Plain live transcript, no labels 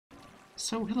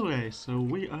So hello guys, so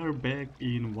we are back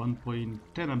in 1.10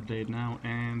 update now,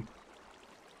 and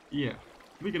yeah,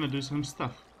 we're gonna do some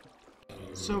stuff.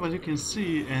 So as you can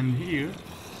see and hear,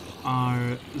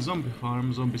 our zombie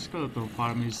skeleton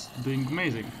farm is doing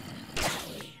amazing.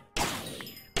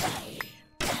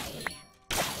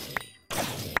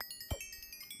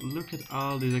 Look at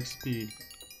all this XP.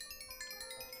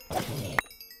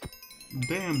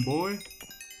 Damn boy!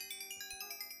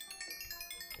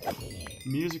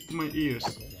 Music to my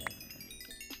ears.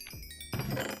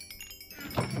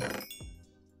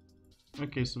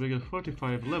 Okay, so we got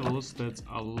 45 levels, that's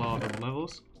a lot of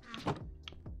levels.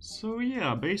 So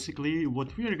yeah, basically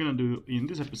what we are gonna do in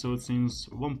this episode, since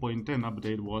 1.10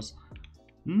 update was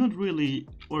not really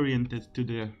oriented to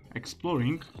the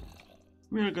exploring,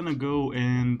 we are gonna go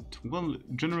and, well,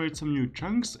 generate some new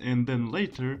chunks and then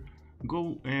later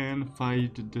go and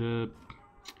fight the,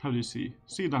 how do you see,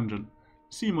 sea dungeon,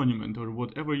 sea monument, or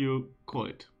whatever you call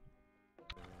it.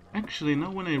 Actually,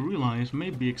 now when I realize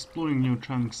maybe exploring new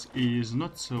chunks is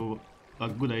not so a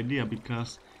good idea,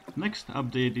 because next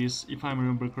update is, if I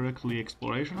remember correctly,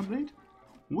 exploration update,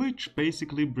 which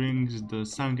basically brings the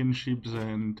sunken ships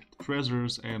and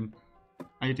treasures and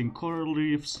I think coral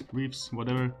reefs,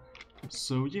 whatever.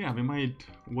 So yeah, we might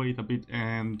wait a bit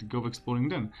and go exploring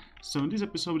then. So in this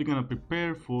episode we're gonna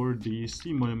prepare for the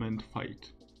sea monument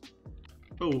fight.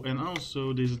 Oh, and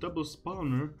also this double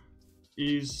spawner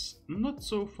is not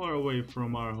so far away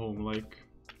from our home, like,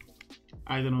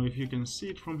 I don't know if you can see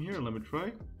it from here, let me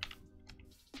try.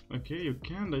 Okay, you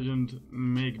can, I didn't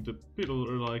make the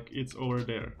pillar, like, it's over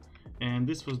there. And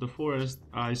this was the forest,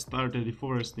 I started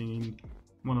deforesting in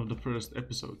one of the first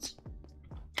episodes.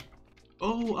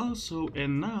 Oh, also,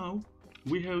 and now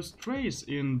we have strays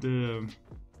in the,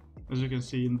 as you can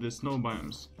see, in the snow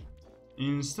biomes.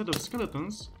 Instead of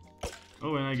skeletons.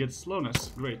 Oh, and I get slowness,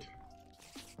 great.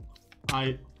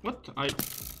 Why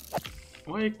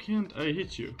can't I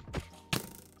hit you?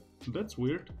 That's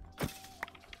weird.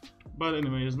 But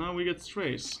anyways, now we get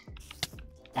strays.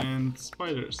 And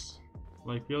spiders,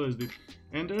 like we always did.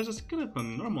 And there's a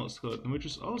skeleton, normal skeleton, which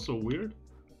is also weird.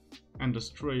 And a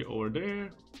stray over there.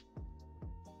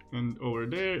 And over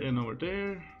there, and over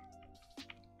there.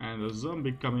 And a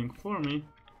zombie coming for me.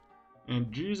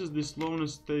 And Jesus, this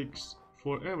slowness takes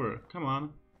forever. Come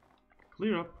on.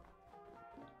 Clear up.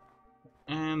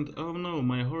 And oh no,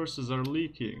 my horses are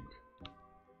leaking.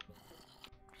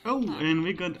 Oh, and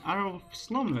we got arrow of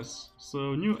slowness.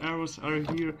 So new arrows are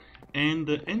here, and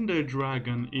the ender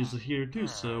dragon is here too,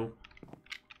 so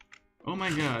oh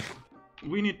my god.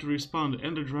 We need to respawn the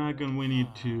ender dragon, we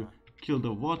need to kill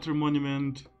the water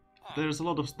monument. There's a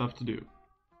lot of stuff to do.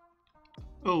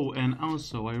 Oh, and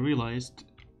also I realized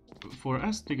for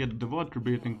us to get the water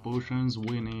breathing potions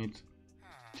we need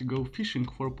to go fishing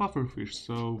for pufferfish,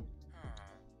 so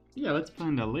yeah, let's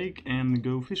find a lake and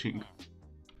go fishing.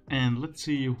 And let's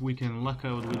see if we can luck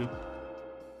out with it.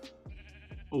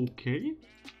 Okay.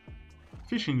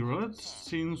 Fishing rods.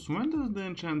 Since when does the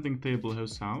enchanting table have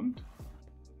sound?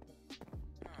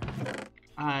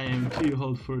 I am too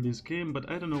old for this game, but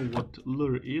I don't know what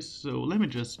lure is, so let me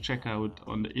just check out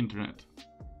on the internet.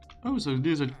 Oh, so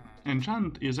this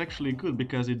enchant is actually good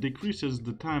because it decreases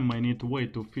the time I need to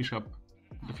wait to fish up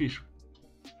the fish.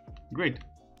 Great.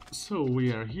 So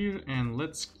we are here and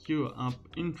let's queue up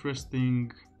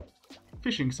interesting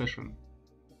fishing session.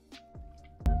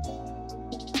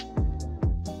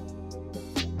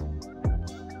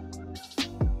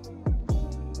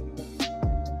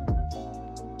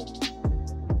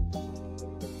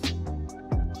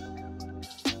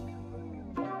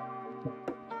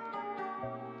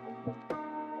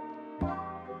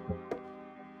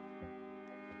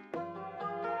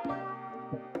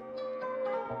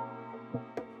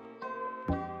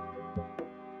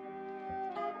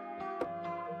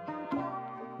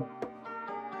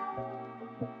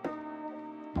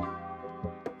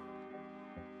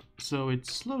 So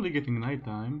it's slowly getting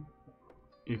nighttime,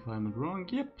 if I'm not wrong.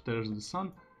 Yep, there's the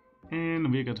sun, and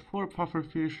we got 4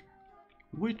 pufferfish,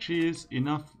 which is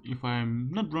enough, if I'm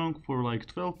not wrong, for like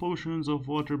 12 potions of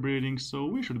water breathing, so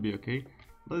we should be okay.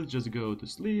 Let's just go to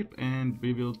sleep and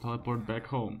we will teleport back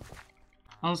home.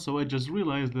 Also, I just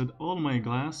realized that all my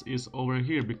glass is over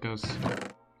here because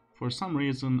for some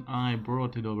reason I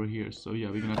brought it over here, so yeah,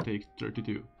 we're gonna take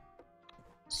 32.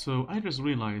 So I just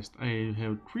realized I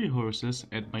have 3 horses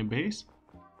at my base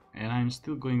and I'm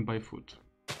still going by foot.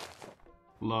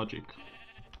 Logic.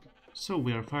 So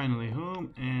we are finally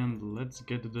home and let's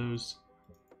get those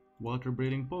water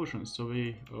breathing potions. So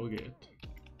we get.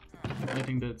 I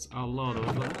think that's a lot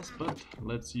of glass, but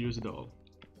let's use it all.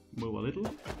 Move a little.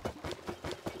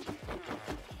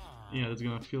 yeah, that's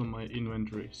gonna fill my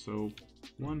inventory. So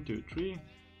 1, 2, 3,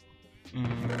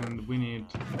 and we need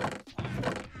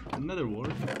another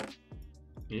ward.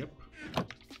 Yep.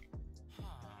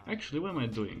 Actually, what am I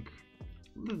doing?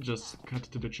 Let's just cut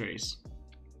to the chase.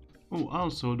 Oh,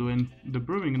 also, the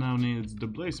brewing now needs the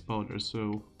blaze powder,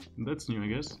 so that's new, I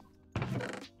guess.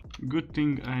 Good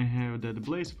thing I have that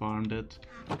blaze farm that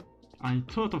I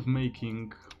thought of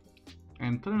making,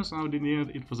 and turns out in the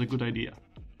end it was a good idea.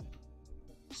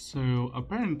 So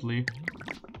apparently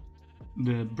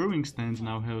the brewing stands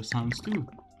now have sounds too.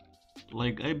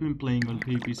 Like, I've been playing on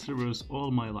PvP servers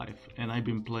all my life, and I've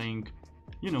been playing,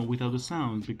 you know, without the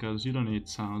sounds, because you don't need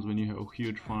sounds when you have a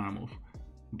huge farm of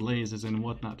blazes and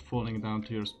whatnot falling down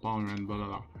to your spawner and blah blah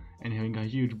blah, and having a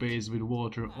huge base with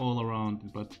water all around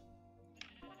it. But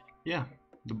yeah,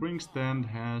 the brewing stand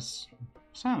has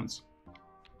sounds.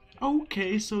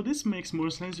 Okay, so this makes more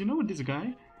sense. You know this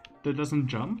guy that doesn't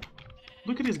jump?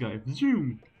 Look at this guy,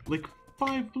 zoom, like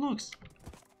 5 blocks.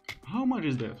 How much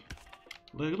is that?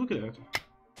 Like, look at that.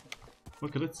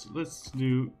 Okay, let's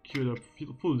do queued up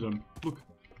full jump. Look.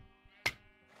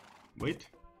 Wait.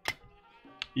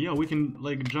 Yeah, we can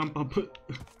like jump up.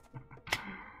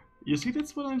 You see,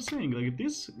 that's what I'm saying. Like,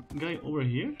 this guy over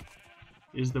here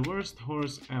is the worst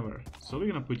horse ever. So we're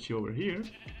gonna put you over here,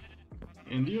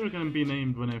 and you're gonna be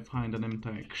named when I find an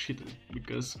M-Tag shit,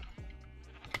 because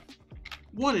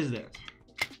what is that?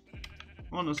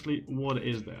 Honestly, what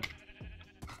is that?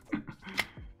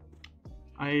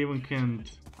 I even can't.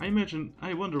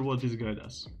 I wonder what this guy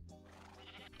does.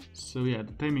 So yeah,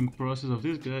 the timing process of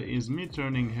this guy is me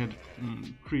turning head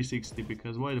 360,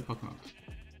 because why the fuck not?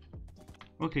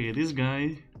 Okay, this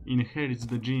guy inherits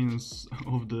the genes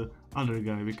of the other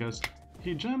guy, because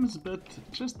he jumps but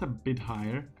just a bit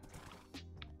higher.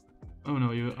 Oh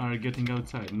no, you are getting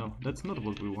outside. No, that's not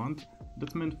what we want.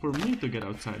 That's meant for me to get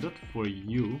outside, not for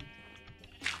you.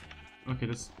 Okay,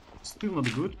 that's still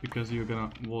not good, because you're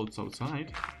gonna waltz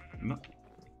outside. No.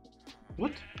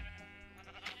 What?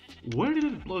 Where did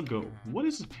that block go? What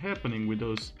is happening with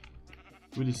those...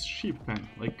 with this sheep pen?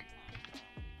 Like...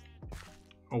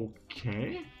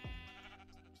 Okay...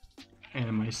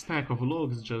 And my stack of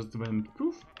logs just went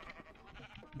poof,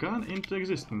 gone into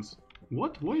existence.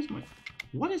 What?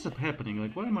 What is happening?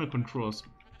 Like, why are my controls?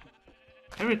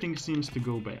 Everything seems to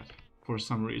go bad for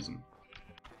some reason.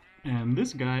 And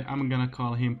this guy, I'm gonna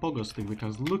call him Pogostick,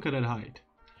 because look at that height.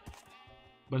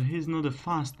 But he's not the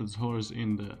fastest horse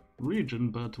in the region,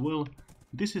 but well,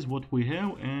 this is what we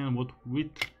have and what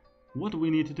we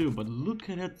need to do. But look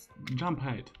at that jump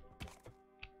height.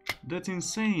 That's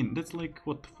insane. That's like,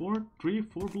 what, 4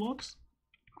 blocks?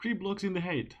 3 blocks in the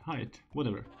height,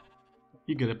 whatever.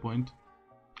 You get a point.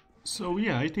 So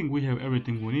yeah, I think we have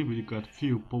everything we need. We got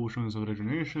few potions of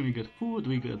regeneration, we got food,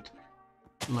 we got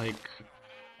like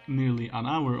nearly an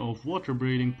hour of water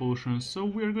breathing potions, so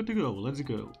we're good to go. Let's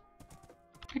go.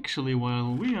 Actually,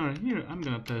 while we are here, I'm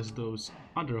gonna test those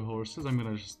other horses. I'm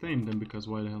gonna just tame them, because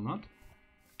why the hell not?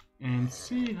 And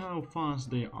see how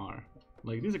fast they are.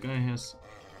 Like, this guy has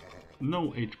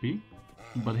no HP,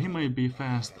 but he might be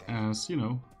fast as, you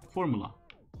know, formula.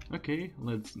 Okay,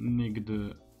 let's nick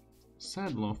the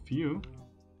saddle off you,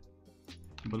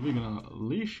 but we're gonna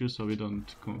leash you so we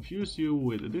don't confuse you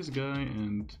with this guy.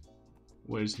 And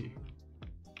where is he?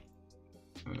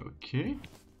 Okay,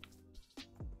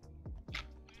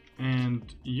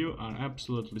 and you are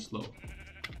absolutely slow,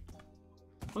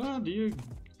 but you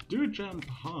do jump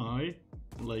high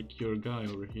like your guy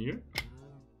over here.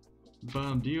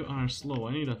 But you are slow.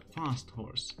 I need a fast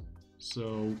horse.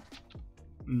 So,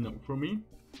 no for me.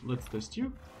 Let's test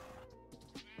you.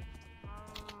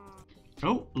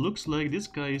 Oh, looks like this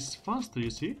guy is faster, you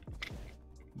see?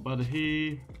 But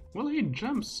he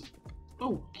jumps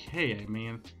okay. I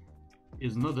mean,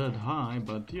 it's not that high,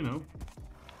 but you know.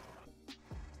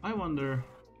 I wonder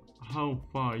how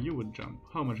far you would jump.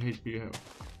 How much HP you have?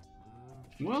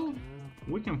 Well,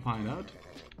 we can find out.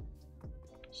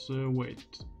 So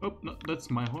wait, oh no, that's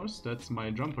my horse, that's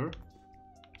my jumper.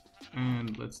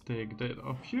 And let's take that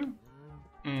off you,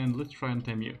 and let's try and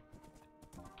tame you.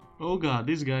 Oh god,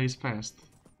 this guy is fast.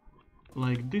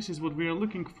 Like, this is what we are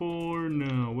looking for.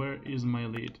 No, where is my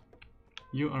lead?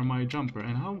 You are my jumper,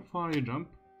 and how far you jump?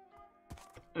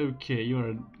 Okay, you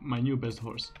are my new best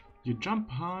horse. You jump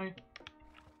high.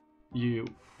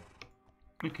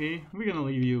 Okay, we're gonna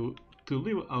leave you to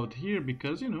live out here,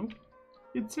 because, you know,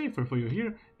 it's safer for you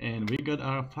here. And we got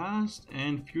our fast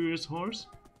and furious horse,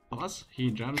 plus he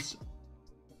jumps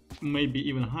maybe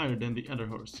even higher than the other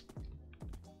horse.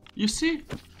 You see,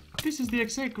 this is the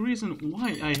exact reason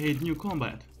why I hate new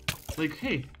combat. Like,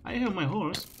 hey, I have my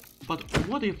horse, but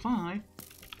what if I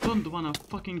don't wanna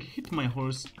fucking hit my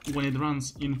horse when it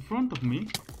runs in front of me,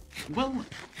 well,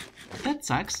 that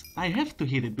sucks. I have to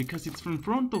hit it because it's in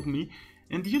front of me,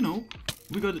 and you know,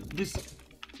 we got this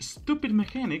stupid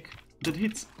mechanic that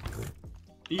hits,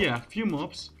 yeah, a few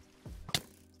mobs.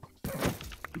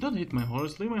 Don't hit my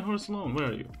horse, leave my horse alone. Where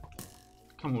are you?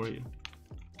 Come over here.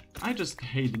 I just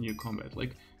hate the new combat.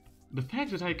 Like, the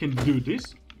fact that I can do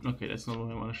this, okay, that's not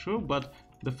what I want to show, but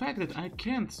the fact that I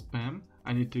can't spam,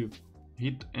 I need to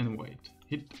hit and wait,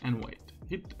 hit and wait,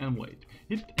 hit and wait,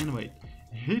 hit and wait,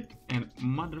 hit and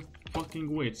motherfucking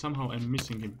wait. Somehow I'm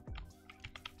missing him.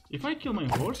 If I kill my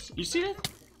horse, you see that?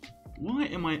 Why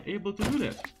am I able to do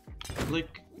that?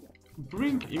 Like,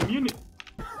 bring immunity.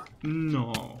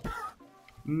 No.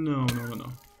 No, no, no,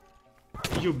 no.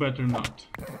 You better not.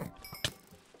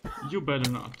 You better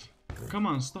not. Come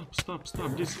on, stop, stop,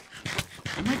 stop. This...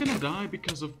 Am I gonna die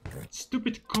because of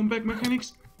stupid comeback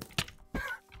mechanics?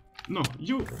 No,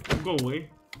 you... Go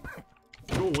away.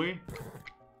 Go away.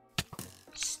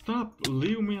 Stop,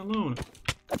 leave me alone.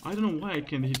 I don't know why I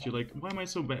can't hit you, like, why am I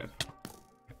so bad?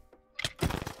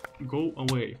 Go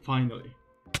away, finally.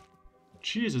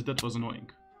 Jesus, that was annoying.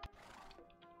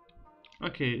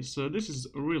 Okay, so this is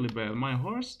really bad. My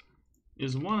horse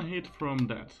is one hit from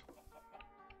that.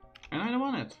 And I don't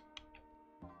want it.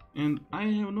 And I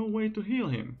have no way to heal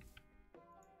him.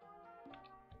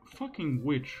 Fucking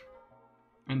witch.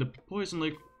 And the poison,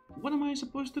 like, what am I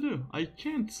supposed to do? I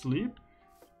can't sleep.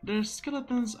 There's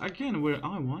skeletons again where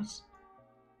I was.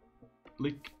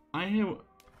 Like, I have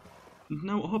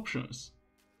no options.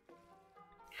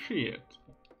 Shit.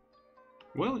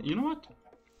 Well, you know what?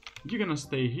 You're gonna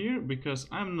stay here because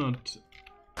I'm not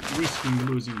risking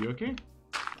losing you, okay?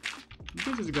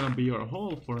 This is gonna be your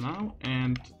hole for now,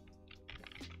 and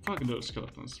fuck those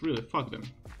skeletons, really, fuck them.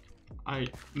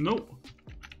 No!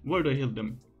 Where do I hit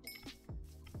them?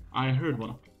 I heard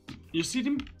one. You see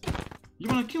them? You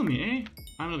wanna kill me, eh?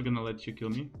 I'm not gonna let you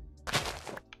kill me.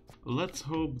 Let's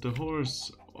hope the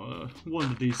horse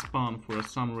won't despawn for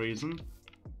some reason.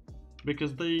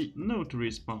 Because they know to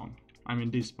respawn. I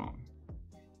mean despawn.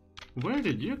 Where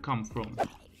did you come from?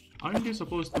 Aren't you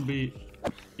supposed to be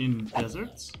in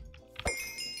deserts?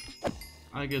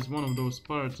 I guess one of those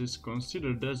parts is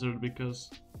considered desert because...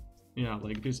 yeah,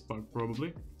 like this part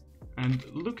probably. And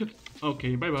look at...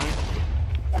 okay, bye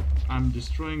bye. I'm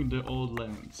destroying the old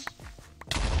lands.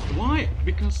 Why?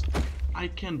 Because I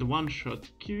can't one-shot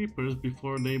creepers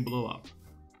before they blow up.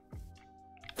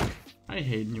 I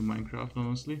hate new Minecraft,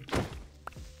 honestly.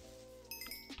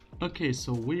 Okay,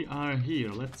 so we are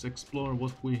here. Let's explore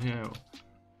what we have.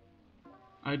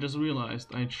 I just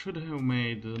realized I should have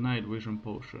made the night vision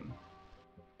potion.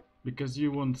 Because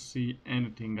you won't see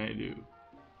anything I do.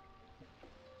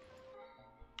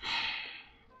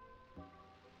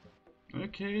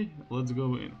 Okay, let's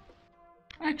go in.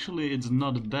 Actually, it's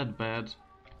not that bad.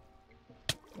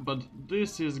 But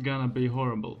this is gonna be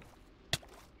horrible.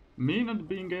 Me not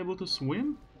being able to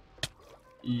swim?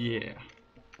 Yeah.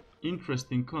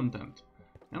 Interesting content.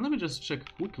 And let me just check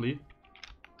quickly.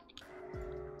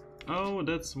 Oh,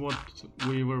 that's what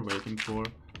we were waiting for.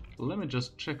 Let me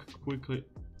just check quickly.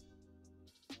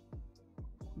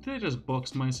 Did I just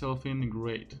box myself in?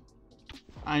 Great.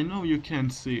 I know you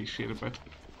can't see shit, but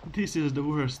this is the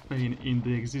worst pain in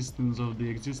the existence of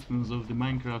the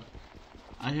Minecraft.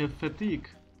 I have fatigue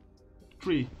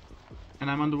 3 and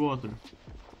I'm underwater.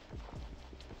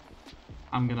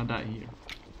 I'm gonna die here.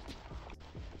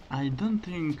 I don't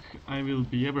think I will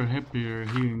be ever happier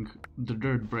hearing the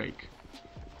dirt break.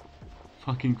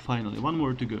 Fucking finally, one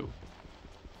more to go.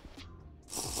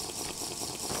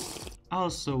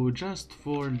 Also, just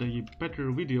for the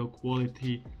better video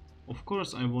quality, of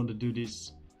course I want to do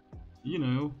this, you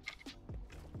know,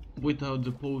 without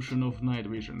the potion of night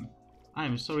vision.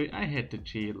 I'm sorry, I had to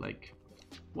cheat, like,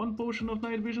 one potion of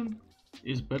night vision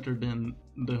is better than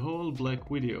the whole black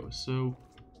video, so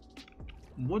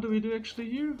what do we do actually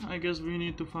here? I guess we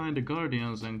need to find the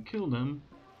guardians and kill them,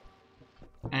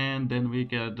 and then we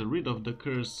get rid of the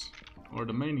curse or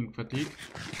the maining fatigue.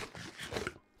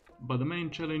 But the main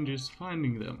challenge is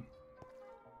finding them.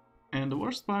 And the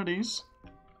worst part is,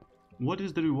 what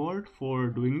is the reward for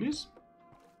doing this?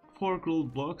 4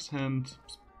 gold blocks and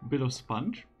a bit of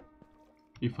sponge,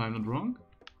 if I'm not wrong.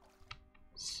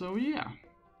 So yeah.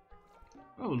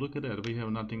 Oh, look at that, we have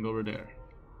nothing over there.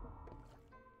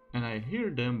 And I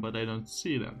hear them, but I don't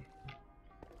see them.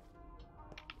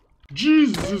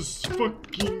 Jesus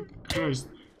fucking Christ.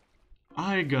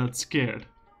 I got scared.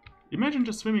 Imagine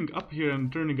just swimming up here and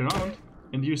turning around,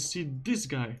 and you see this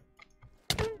guy.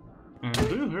 And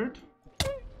do you hurt?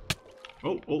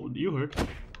 Oh, you hurt.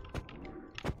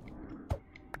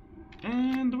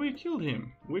 And And we killed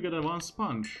him. We got a 1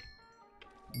 sponge.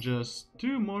 Just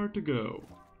 2 more to go.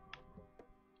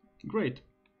 Great.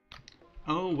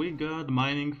 Oh, we got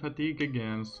mining fatigue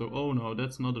again, so oh no,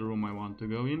 that's not the room I want to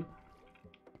go in.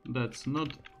 That's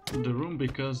not the room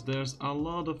because there's a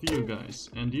lot of you guys,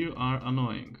 and you are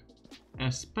annoying.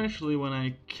 Especially when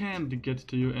I can't get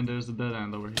to you and there's a dead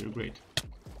end over here. Great.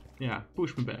 Yeah,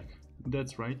 push me back.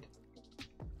 That's right.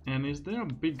 And is there a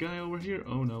big guy over here?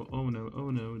 Oh no, oh no, oh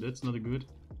no, that's not good.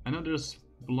 I know there's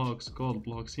blocks, gold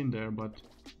blocks in there, but...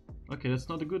 Okay, that's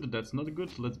not good, that's not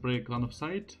good. Let's break line of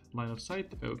sight. Line of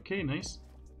sight, okay, nice.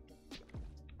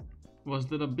 Was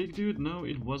that a big dude? No,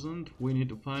 it wasn't. We need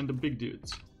to find the big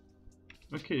dudes.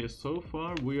 Okay, so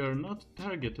far we are not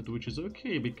targeted, which is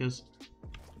okay, because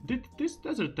this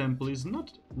desert temple is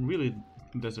not really...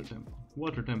 Desert temple.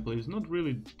 Water temple is not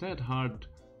really that hard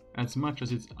as much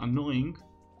as it's annoying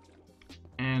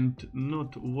and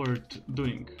not worth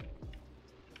doing.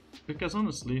 Because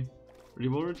honestly,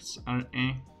 rewards are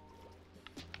eh.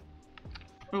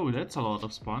 Oh, that's a lot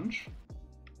of sponge.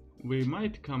 We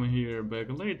might come here back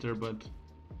later, but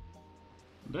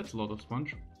that's a lot of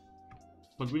sponge.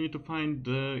 But we need to find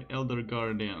the Elder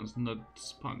Guardians, not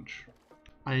sponge.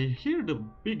 I hear the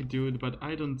big dude, but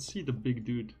I don't see the big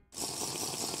dude.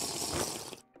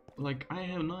 Like, I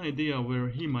have no idea where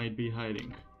he might be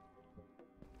hiding.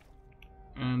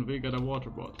 And we got a water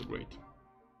bottle, great.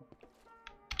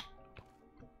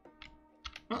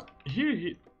 Ah, here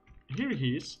he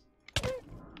is.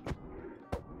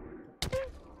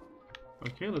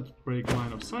 Okay, let's break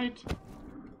line of sight.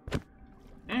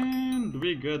 And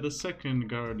we got the second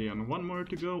guardian. 1 more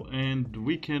to go and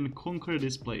we can conquer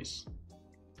this place.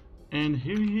 And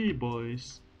here,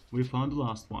 boys, we found the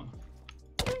last one.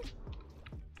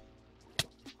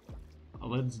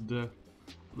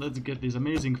 Let's get this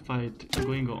amazing fight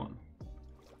going on.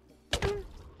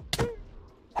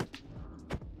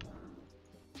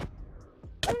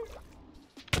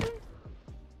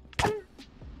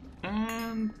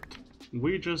 And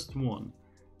we just won.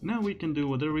 Now we can do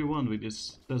whatever we want with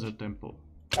this desert temple,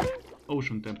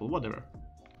 ocean temple, whatever.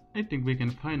 I think we can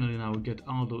finally now get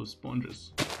all those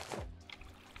sponges.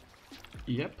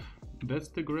 Yep, that's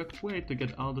the correct way to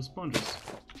get all the sponges.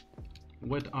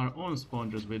 Wet our own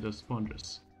sponges with the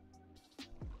sponges.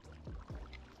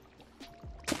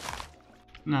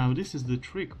 Now this is the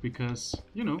trick because,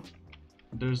 you know,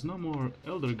 there's no more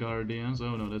Elder Guardians.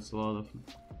 Oh no, that's a lot of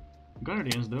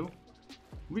Guardians though.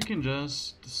 We can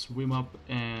just swim up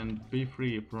and be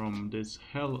free from this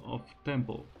hell of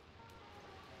temple.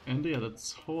 And yeah,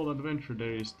 that's whole adventure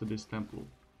there is to this temple.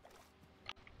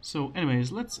 So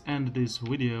anyways, let's end this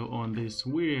video on this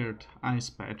weird ice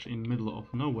patch in middle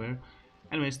of nowhere.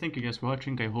 Anyways, thank you guys for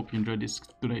watching. I hope you enjoyed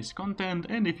today's content,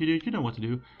 and if you did, you know what to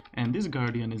do. And this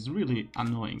guardian is really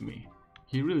annoying me.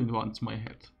 He really wants my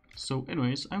head. So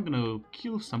anyways, I'm gonna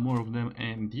kill some more of them,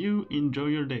 and you enjoy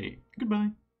your day.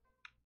 Goodbye.